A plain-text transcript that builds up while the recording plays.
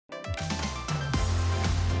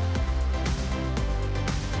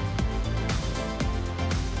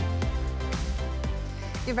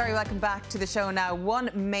You're very welcome back to the show now. One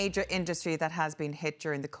major industry that has been hit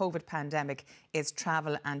during the COVID pandemic is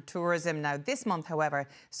travel and tourism. Now, this month, however,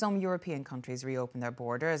 some European countries reopened their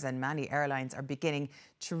borders and many airlines are beginning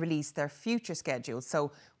to release their future schedules.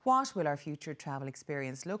 So what will our future travel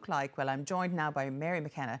experience look like? Well, I'm joined now by Mary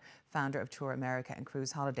McKenna, founder of Tour America and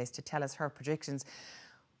Cruise Holidays, to tell us her predictions.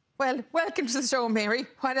 Well, welcome to the show, Mary.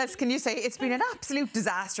 What else can you say? It's been an absolute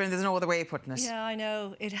disaster and there's no other way of putting it. Yeah, I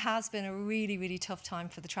know. It has been a really, really tough time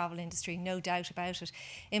for the travel industry, no doubt about it.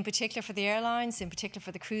 In particular for the airlines, in particular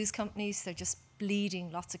for the cruise companies, they're just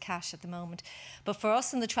bleeding lots of cash at the moment. But for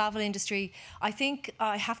us in the travel industry, I think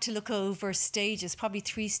I have to look over stages, probably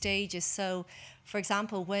 3 stages. So, for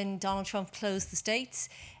example, when Donald Trump closed the States,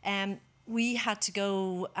 we had to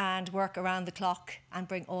go and work around the clock and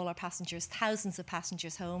bring all our passengers, thousands of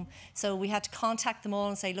passengers, home. So we had to contact them all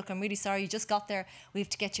and say, look, I'm really sorry, you just got there, we have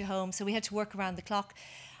to get you home. So we had to work around the clock.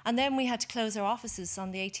 And then we had to close our offices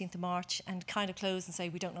on the 18th of March and kind of close and say,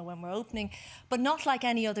 we don't know when we're opening. But not like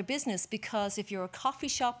any other business, because if you're a coffee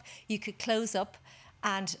shop, you could close up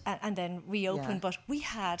and then reopen. Yeah. But we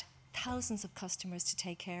had thousands of customers to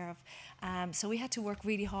take care of, so we had to work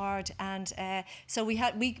really hard, and so we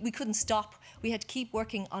couldn't stop. We had to keep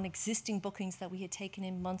working on existing bookings that we had taken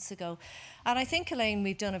in months ago, and I think, Elaine,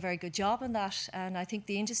 we've done a very good job on that. And I think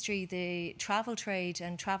the industry, the travel trade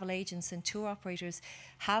and travel agents and tour operators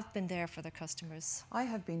have been there for their customers. I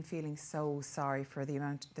have been feeling so sorry for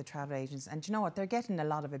the travel agents, and you know what, they're getting a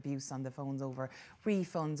lot of abuse on the phones over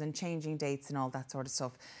refunds and changing dates and all that sort of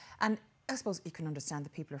stuff. And I suppose you can understand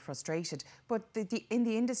that people are frustrated, but in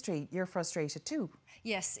the industry, you're frustrated too.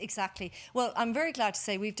 Yes, exactly. Well, I'm very glad to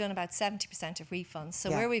say we've done about 70% of refunds. So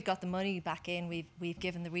where we've got the money back in, we've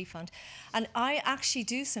given the refund. And I actually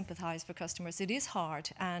do sympathise for customers. It is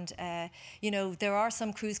hard. And, you know, there are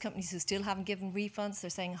some cruise companies who still haven't given refunds. They're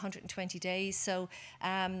saying 120 days. So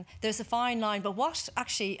there's a fine line. But what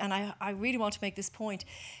actually, and I really want to make this point,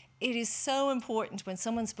 it is so important when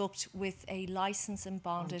someone's booked with a licensed and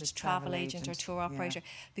bonded travel agent or tour operator,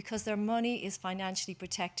 because their money is financially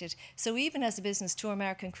protected. So even as a business, Tour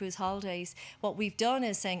America and Cruise Holidays, what we've done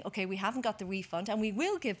is saying, OK, we haven't got the refund, and we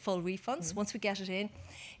will give full refunds once we get it in,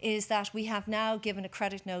 is that we have now given a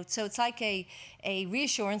credit note. So it's like a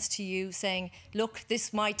reassurance to you saying, look,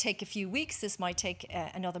 this might take a few weeks, this might take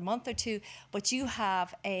another month or two, but you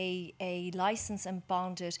have a licensed and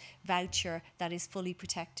bonded voucher that is fully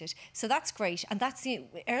protected. So that's great, and that's the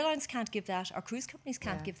airlines can't give that, our cruise companies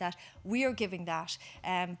can't give that. We are giving that.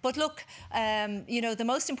 But look, you know, the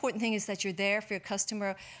most important thing is that you're there for your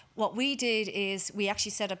customer. What we did is we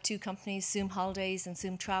actually set up 2 companies, Zoom Holidays and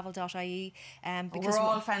ZoomTravel.ie. Because we're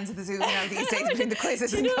all fans of the Zoom now these days, between the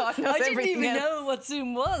quizzes and God knows everything. I didn't even know what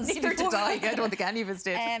Zoom was. Neither did I. I don't think any of us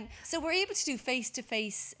did. So we're able to do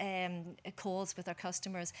face-to-face calls with our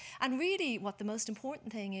customers. And really, what the most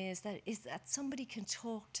important thing is that somebody can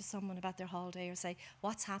talk to someone about their holiday or say,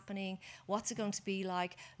 what's happening? What's it going to be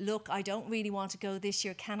like? Look, I don't really want to go this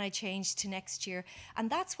year. Can I change to next year? And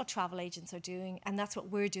that's what travel agents are doing, and that's what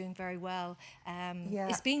we're doing very well,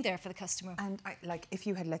 is being there for the customer. And like, if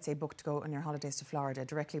you had, let's say, booked to go on your holidays to Florida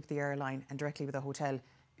directly with the airline and directly with a hotel,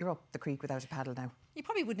 you're up the creek without a paddle now. You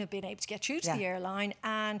probably wouldn't have been able to get through to the airline,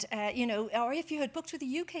 and you know, or if you had booked with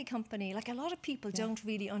a UK company, like a lot of people don't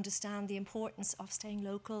really understand the importance of staying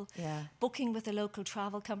local, booking with a local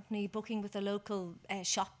travel company, booking with a local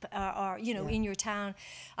shop, or you know, in your town.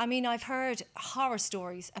 I mean, I've heard horror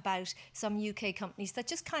stories about some UK companies that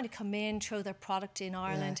just kind of come in, throw their product in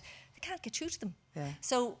Ireland. Can't get through to them.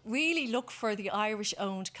 So really look for the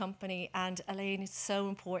Irish-owned company, and Elaine, it's so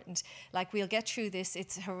important. Like, we'll get through this.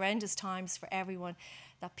 It's horrendous times for everyone,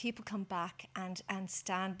 that people come back and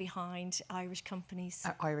stand behind Irish companies.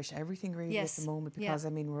 Irish everything really at the moment, because I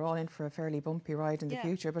mean, we're all in for a fairly bumpy ride in the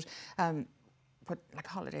future. But like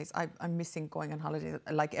holidays, I'm missing going on holidays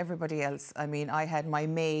like everybody else. I mean, I had my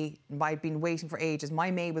May, I'd been waiting for ages.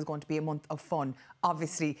 My May was going to be a month of fun.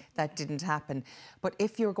 Obviously, that didn't happen. But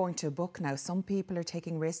if you're going to book now, some people are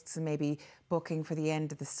taking risks and maybe booking for the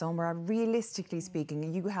end of the summer. Realistically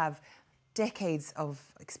speaking, you have decades of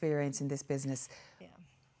experience in this business.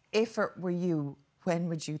 If it were you, when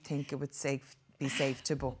would you think it would be safe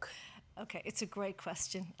to book? Okay, it's a great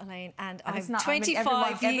question, Elaine, and I've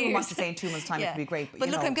 25 years. Everyone wants to say in 2 months' time it would be great. But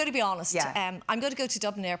look, I'm going to be honest. I'm going to go to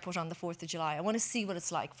Dublin Airport on the 4th of July. I want to see what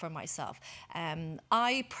it's like for myself.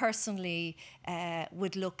 I personally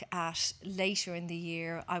would look at later in the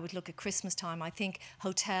year. I would look at Christmas time. I think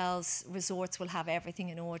hotels, resorts will have everything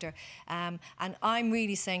in order. And I'm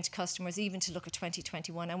really saying to customers even to look at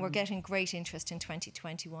 2021, and we're getting great interest in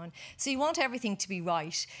 2021. So you want everything to be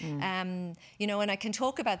right. You know, and I can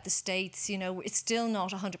talk about the stage States, you know, it's still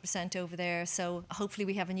not 100% over there. So hopefully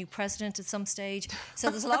we have a new president at some stage. So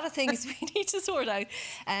there's a lot of things we need to sort out.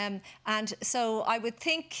 And so I would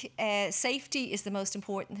think safety is the most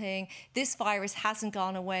important thing. This virus hasn't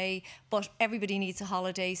gone away, but everybody needs a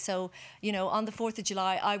holiday. So, you know, on the 4th of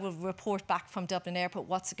July, I will report back from Dublin Airport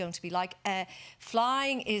what's it going to be like.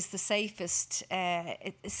 Flying is the safest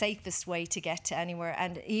way to get to anywhere.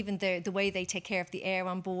 And even the way they take care of the air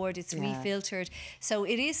on board, it's refiltered. So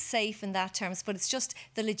it is safe in that terms, but it's just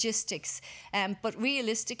the logistics. But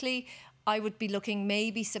realistically, I would be looking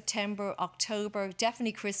maybe September, October,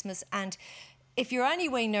 definitely Christmas. And if you're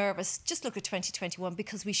anyway nervous, just look at 2021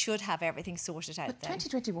 because we should have everything sorted out then.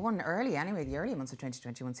 2021 early anyway, the early months of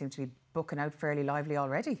 2021 seem to be booking out fairly lively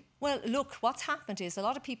already. Well, look, what's happened is a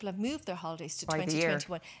lot of people have moved their holidays to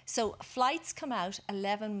 2021. So flights come out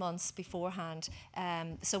 11 months beforehand,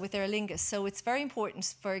 so with Aer Lingus. So it's very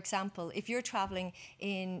important, for example, if you're travelling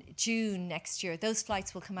in June next year, those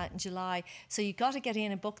flights will come out in July. So you've got to get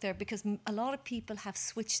in and book there because a lot of people have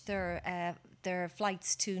switched their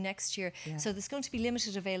flights to next year. Yeah. So there's going to be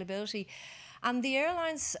limited availability. And the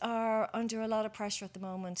airlines are under a lot of pressure at the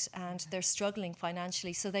moment and they're struggling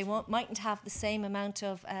financially. So they mightn't have the same amount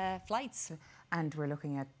of flights. And we're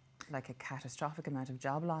looking at like a catastrophic amount of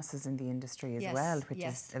job losses in the industry as well, which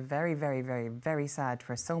is very, very, very, very sad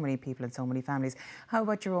for so many people and so many families. How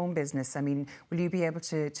about your own business? I mean, will you be able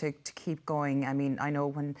to keep going? I mean, I know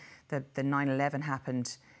when the 9/11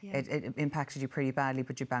 happened, it impacted you pretty badly,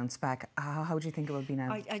 but you bounced back. How do you think it will be now?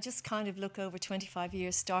 I just kind of look over 25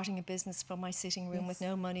 years starting a business from my sitting room with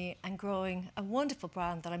no money and growing a wonderful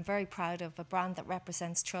brand that I'm very proud of, a brand that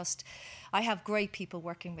represents trust. I have great people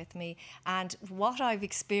working with me, and what I've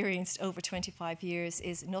experienced over 25 years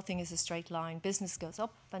is nothing is a straight line. Business goes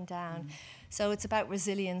up and down. So it's about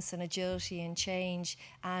resilience and agility and change.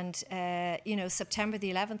 And, you know, September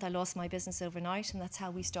the 11th, I lost my business overnight, and that's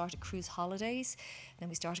how we started Cruise Holidays. Then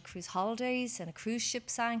we started Cruise Holidays, and a cruise ship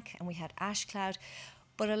sank, and we had ash cloud.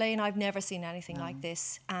 But Elaine, I've never seen anything like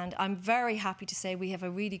this. And I'm very happy to say we have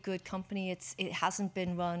a really good company. It hasn't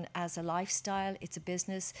been run as a lifestyle, it's a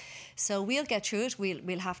business. So we'll get through it.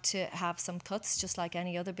 We'll have to have some cuts, just like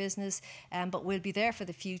any other business, but we'll be there for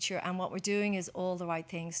the future. And what we're doing is all the right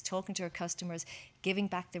things, talking to our customers, giving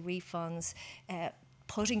back the refunds,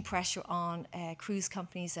 putting pressure on cruise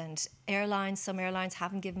companies and airlines. Some airlines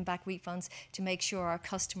haven't given back refunds to make sure our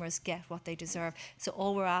customers get what they deserve. So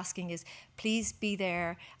all we're asking is please be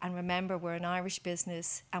there and remember we're an Irish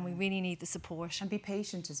business and we really need the support. And be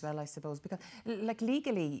patient as well, I suppose, because like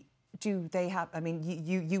legally, do they have, I mean,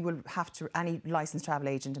 you will have to, any licensed travel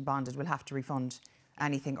agent and bonded will have to refund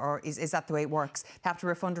anything, or is that the way it works? They have to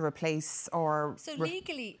refund or replace, or... So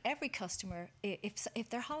legally, every customer, if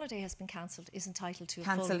their holiday has been cancelled, is entitled to a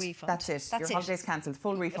full refund. That's it. Your holiday's cancelled,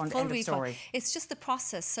 full refund, end of story. It's just the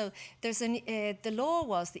process. So there's the law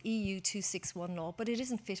was the EU 261 law, but it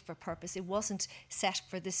isn't fit for purpose. It wasn't set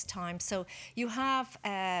for this time. So you have,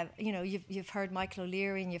 you know, you've heard Michael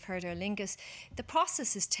O'Leary and you've heard Aer Lingus. The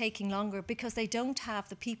process is taking longer because they don't have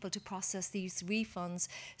the people to process these refunds.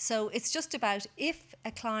 So it's just about if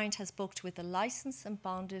a client has booked with a licensed and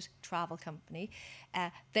bonded travel company,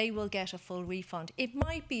 they will get a full refund. It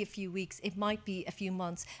might be a few weeks, it might be a few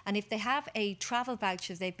months. And if they have a travel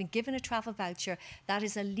voucher, they've been given a travel voucher, that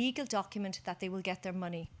is a legal document that they will get their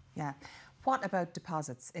money. Yeah. What about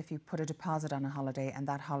deposits? If you put a deposit on a holiday and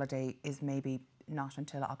that holiday is maybe not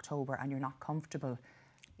until October and you're not comfortable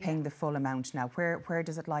paying the full amount now, where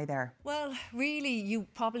does it lie there? Well, really, you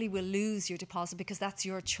probably will lose your deposit because that's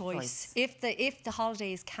your choice. If the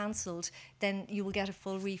holiday is cancelled, then you will get a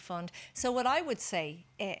full refund. So what I would say,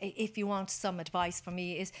 if you want some advice from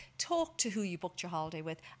me, is talk to who you booked your holiday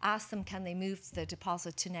with. Ask them, can they move the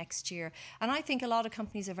deposit to next year? And I think a lot of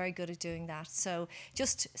companies are very good at doing that. So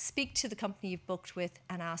just speak to the company you've booked with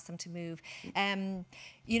and ask them to move.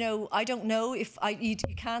 You know, I don't know if you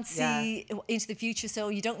can't see into the future, so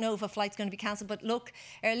you don't know if a flight's going to be cancelled. But look,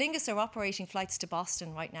 Aer Lingus are operating flights to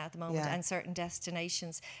Boston right now at the moment and certain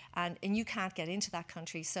destinations, and you can't get into that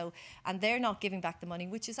country. So, and they're not giving back the money,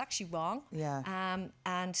 which is actually wrong.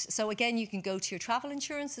 And so again, you can go to your travel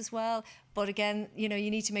insurance as well. But again, you know, you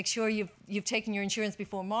need to make sure you've taken your insurance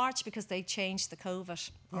before March because they changed the COVID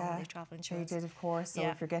on the travel insurance. They did, of course. So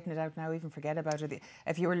if you're getting it out now, even forget about it.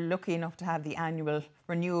 If you were lucky enough to have the annual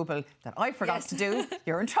renewable that I forgot to do,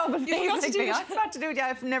 you're in trouble. I forgot to do it. Yeah,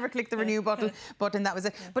 I've never clicked the renew button. That was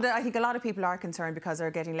it. But I think a lot of people are concerned because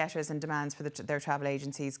they're getting letters and demands for their travel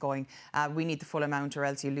agencies going, we need the full amount or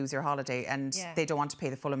else you lose your holiday, and they don't want to pay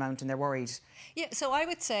the full amount and they're worried. Yeah, so I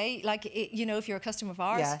would say, like, you know, if you're a customer of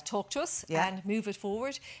ours, talk to us. ourselves and move it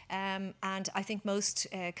forward. And I think most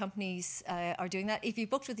companies are doing that. If you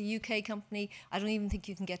booked with a UK company, I don't even think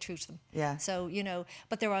you can get through to them. Yeah. So, you know,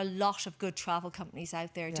 but there are a lot of good travel companies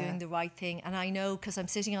out there doing the right thing. And I know, because I'm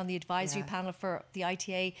sitting on the advisory panel for the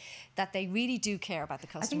ITA, that they really do care about the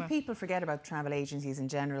customer. I think people forget about travel agencies in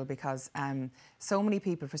general, because so many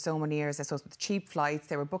people for so many years, I suppose, with cheap flights,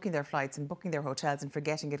 they were booking their flights and booking their hotels and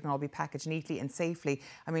forgetting it can all be packaged neatly and safely.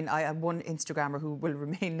 I mean, I have one Instagrammer who will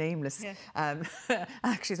remain nameless.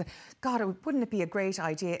 Actually said, God, wouldn't it be a great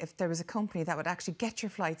idea if there was a company that would actually get your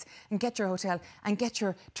flights and get your hotel and get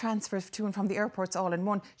your transfers to and from the airports all in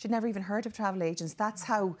one. She'd never even heard of travel agents. That's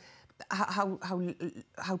how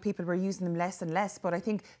people were using them less and less. But I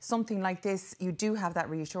think something like this, you do have that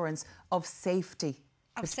reassurance of safety.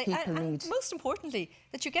 And most importantly,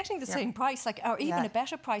 that you're getting the same price, like, or even a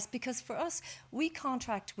better price, because for us, we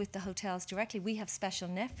contract with the hotels directly. We have special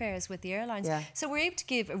net fares with the airlines, so we're able to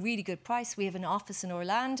give a really good price. We have an office in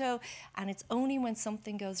Orlando, and it's only when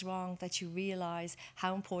something goes wrong that you realise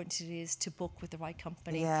how important it is to book with the right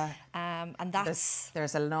company. And that's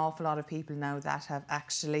there's an awful lot of people now that have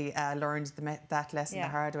actually learned that lesson the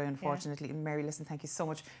hard way, unfortunately. Mary, listen, thank you so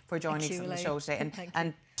much for joining us on the show today,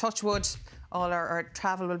 and touch wood, all our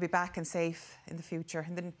travel will be back and safe in the future,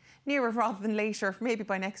 and then nearer rather than later, maybe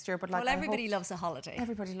by next year. But like, well, everybody loves a holiday.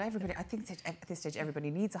 Everybody. I think that at this stage, everybody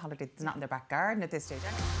needs a holiday. It's not in their back garden at this stage.